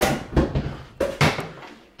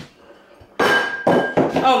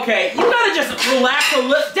Okay, you gotta just relax a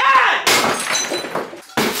little. Dad!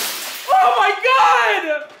 Oh my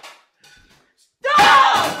God!